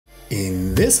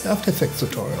In this After Effects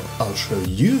tutorial, I'll show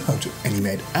you how to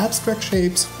animate abstract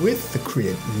shapes with the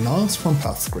Create Nulls from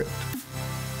Path script.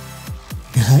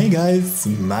 Hi guys,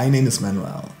 my name is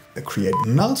Manuel. The Create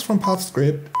Nulls from Path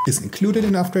script is included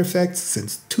in After Effects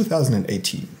since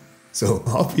 2018. So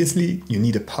obviously you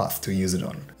need a path to use it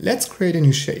on. Let's create a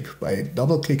new shape. By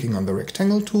double-clicking on the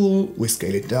rectangle tool, we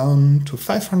scale it down to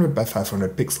 500 by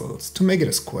 500 pixels to make it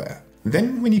a square.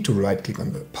 Then we need to right-click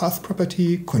on the path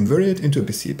property, convert it into a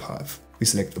Bezier path. We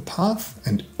select the path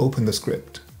and open the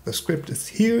script. The script is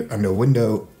here under a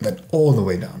window that all the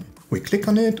way down. We click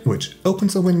on it, which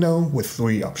opens a window with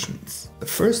three options. The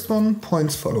first one,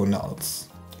 points follow nulls,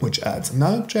 which adds a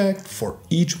null object for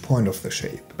each point of the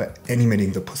shape. By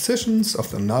animating the positions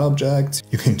of the null objects,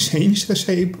 you can change the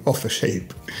shape of the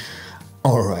shape.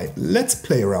 Alright, let's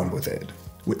play around with it.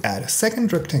 We add a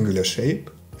second rectangular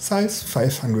shape, size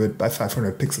 500 by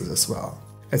 500 pixels as well.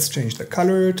 Let's change the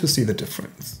color to see the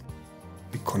difference.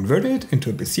 We convert it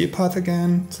into a Bezier path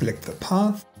again, select the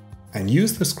path, and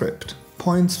use the script,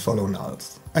 points follow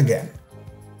nulls, again.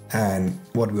 And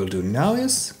what we'll do now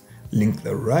is link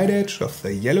the right edge of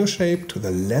the yellow shape to the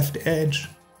left edge,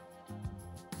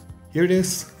 here it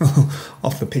is,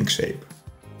 of the pink shape.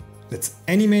 Let's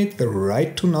animate the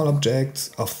right two null objects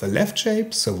of the left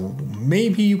shape, so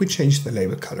maybe we change the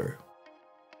label color.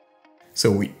 So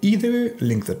we either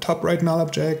link the top right null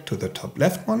object to the top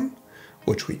left one,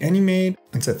 which we animate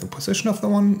and set the position of the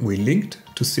one we linked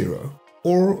to 0.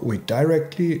 Or we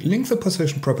directly link the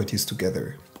position properties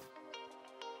together.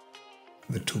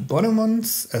 The two bottom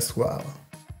ones as well.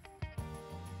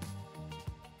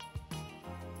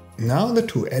 Now the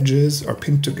two edges are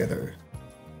pinned together.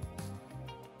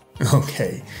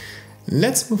 Okay,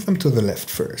 let's move them to the left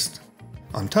first.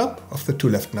 On top of the two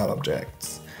left null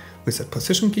objects, we set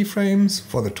position keyframes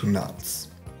for the two nulls.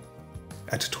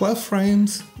 At 12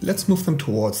 frames, let's move them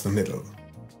towards the middle.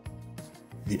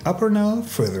 The upper null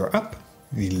further up,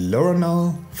 the lower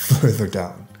null further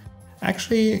down.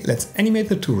 Actually, let's animate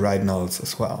the two right nulls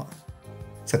as well.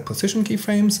 Set position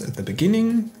keyframes at the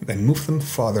beginning, then move them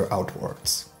farther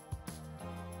outwards.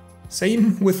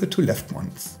 Same with the two left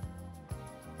ones.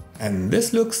 And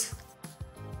this looks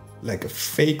like a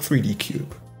fake 3D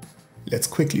cube. Let's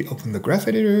quickly open the graph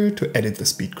editor to edit the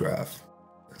speed graph.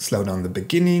 Slow down the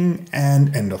beginning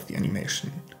and end of the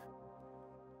animation.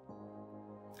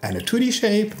 And a 2D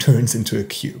shape turns into a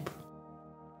cube.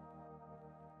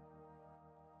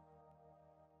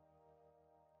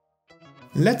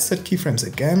 Let's set keyframes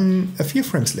again a few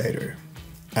frames later.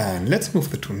 And let's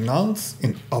move the two nulls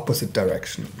in opposite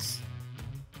directions.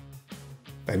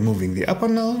 By moving the upper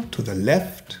null to the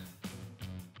left,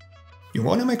 you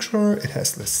want to make sure it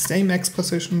has the same X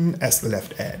position as the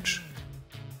left edge.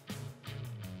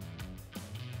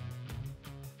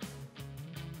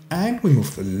 And we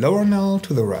move the lower null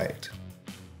to the right.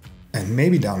 And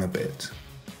maybe down a bit.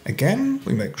 Again,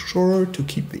 we make sure to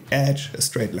keep the edge a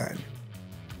straight line.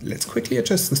 Let's quickly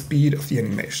adjust the speed of the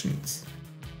animations.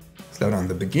 Slow down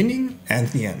the beginning and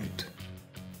the end.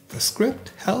 The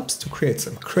script helps to create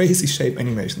some crazy shape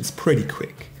animations pretty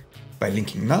quick by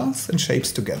linking nulls and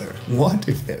shapes together. What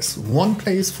if there's one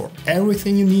place for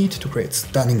everything you need to create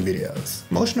stunning videos?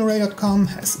 MotionArray.com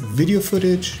has video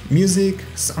footage, music,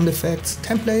 sound effects,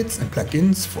 templates and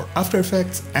plugins for After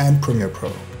Effects and Premiere Pro,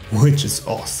 which is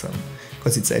awesome,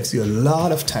 because it saves you a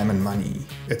lot of time and money.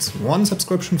 It's one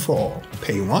subscription for all.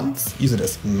 Pay once, use it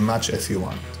as much as you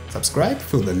want. Subscribe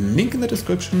through the link in the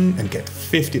description and get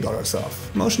 $50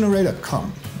 off.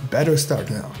 MotionArray.com. Better start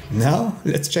now. Now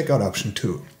let's check out option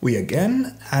 2. We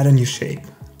again add a new shape.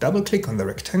 Double click on the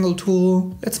rectangle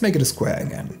tool. Let's make it a square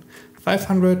again.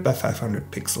 500 by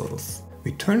 500 pixels.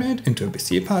 We turn it into a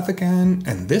Bezier path again,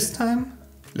 and this time,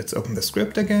 let's open the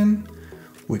script again.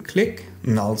 We click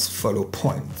nulls follow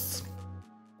points.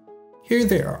 Here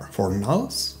they are, 4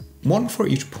 nulls, one for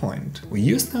each point. We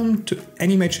use them to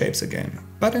animate shapes again,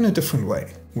 but in a different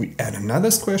way. We add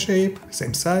another square shape,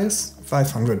 same size,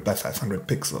 500 by 500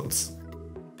 pixels.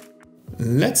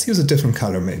 Let's use a different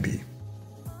color maybe.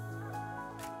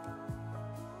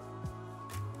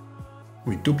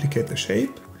 We duplicate the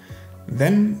shape,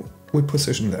 then we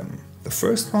position them. The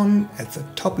first one at the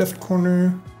top left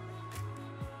corner,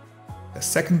 the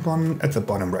second one at the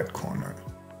bottom right corner.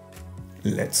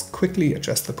 Let's quickly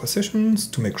adjust the positions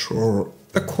to make sure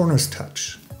the corners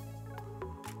touch.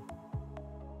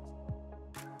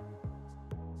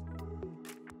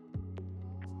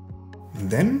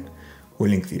 Then we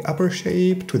link the upper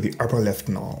shape to the upper left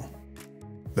null,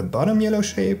 the bottom yellow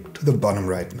shape to the bottom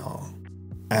right null.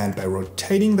 And by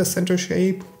rotating the center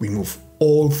shape, we move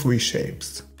all three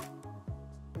shapes.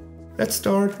 Let's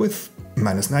start with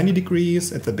minus 90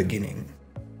 degrees at the beginning.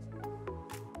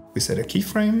 We set a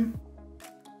keyframe.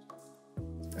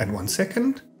 At 1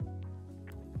 second.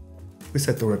 We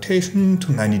set the rotation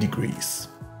to 90 degrees.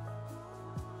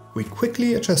 We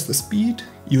quickly adjust the speed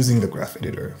using the graph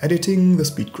editor, editing the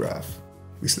speed graph.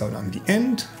 We slow down the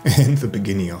end and the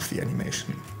beginning of the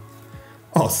animation.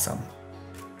 Awesome!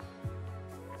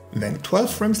 Then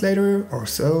 12 frames later or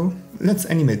so, let's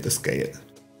animate the scale.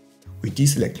 We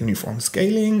deselect uniform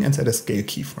scaling and set a scale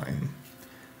keyframe.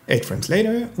 8 frames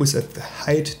later, we set the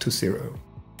height to 0.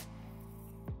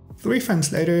 3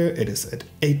 frames later, it is at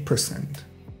 8%.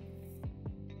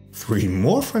 3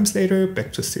 more frames later,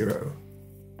 back to 0.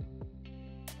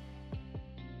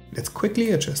 Let's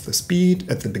quickly adjust the speed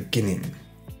at the beginning.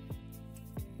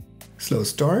 Slow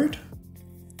start,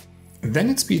 then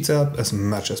it speeds up as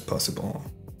much as possible.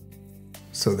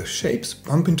 So the shapes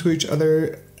bump into each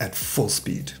other at full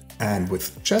speed. And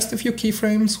with just a few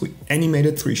keyframes, we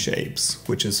animated 3 shapes,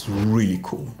 which is really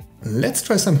cool. Let's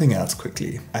try something else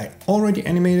quickly. I already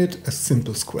animated a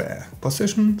simple square,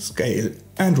 position, scale,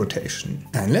 and rotation.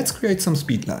 And let's create some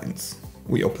speed lines.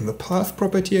 We open the path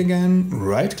property again,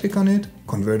 right click on it,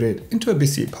 convert it into a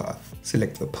Bézier path.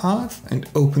 Select the path and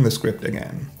open the script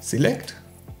again. Select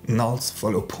nulls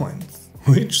follow points,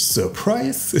 which,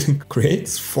 surprise,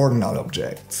 creates 4 null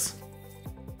objects.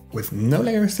 With no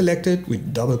layer selected, we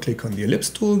double click on the ellipse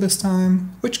tool this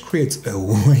time, which creates a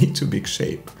way too big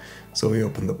shape. So we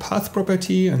open the path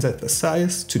property and set the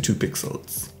size to 2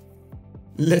 pixels.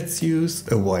 Let's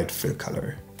use a white fill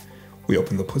color. We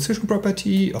open the position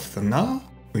property of the null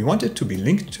we want it to be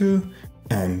linked to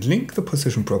and link the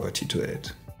position property to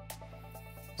it.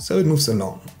 So it moves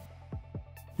along.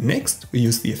 Next, we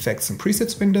use the Effects and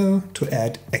Presets window to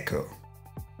add echo.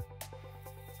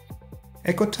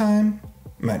 Echo time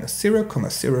minus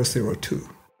 0,002.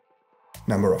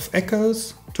 Number of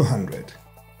echoes 200.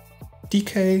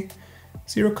 Decay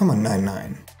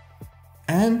 0,99.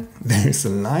 And there is a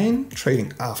line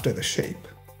trailing after the shape.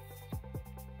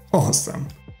 Awesome!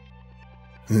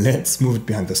 Let's move it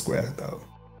behind the square though.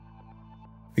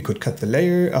 We could cut the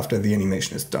layer after the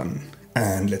animation is done.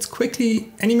 And let's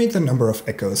quickly animate the number of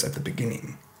echoes at the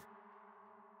beginning.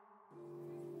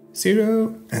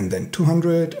 0 and then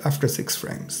 200 after 6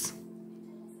 frames.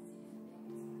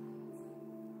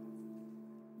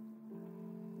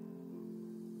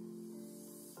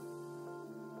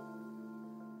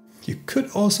 You could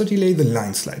also delay the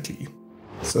line slightly,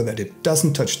 so that it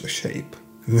doesn't touch the shape.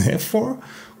 Therefore,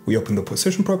 we open the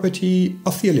position property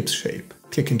of the ellipse shape,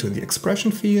 click into the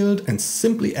expression field and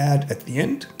simply add at the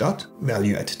end dot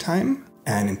value at time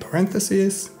and in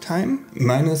parentheses time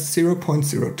minus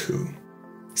 0.02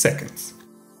 seconds,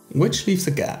 which leaves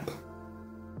a gap.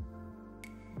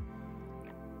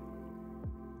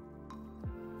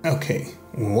 Okay,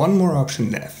 one more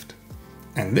option left.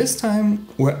 And this time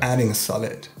we're adding a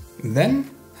solid. Then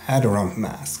add a round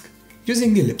mask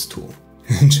using the ellipse tool.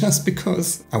 Just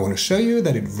because I want to show you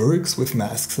that it works with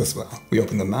masks as well. We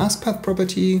open the mask path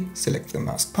property, select the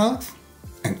mask path,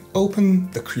 and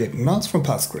open the Create Nulls from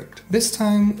Path script. This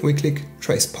time we click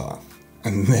Trace Path,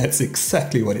 and that's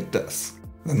exactly what it does.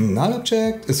 The null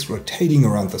object is rotating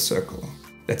around the circle.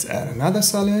 Let's add another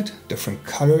solid, different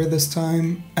color this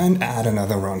time, and add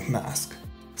another round mask,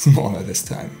 smaller this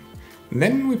time.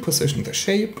 Then we position the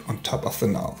shape on top of the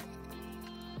null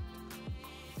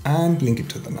and link it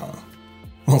to the null.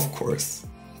 Of course.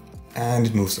 And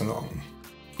it moves along.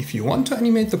 If you want to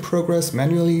animate the progress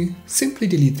manually, simply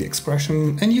delete the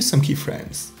expression and use some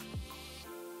keyframes.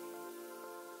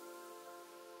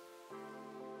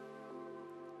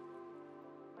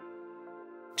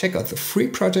 Check out the free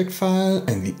project file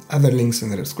and the other links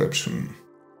in the description.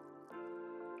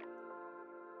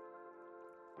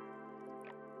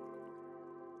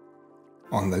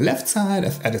 On the left side,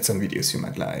 I've added some videos you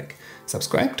might like.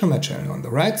 Subscribe to my channel on the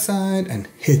right side and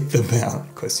hit the bell,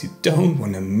 because you don't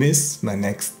want to miss my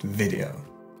next video.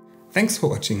 Thanks for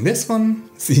watching this one.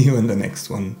 See you in the next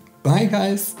one. Bye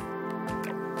guys!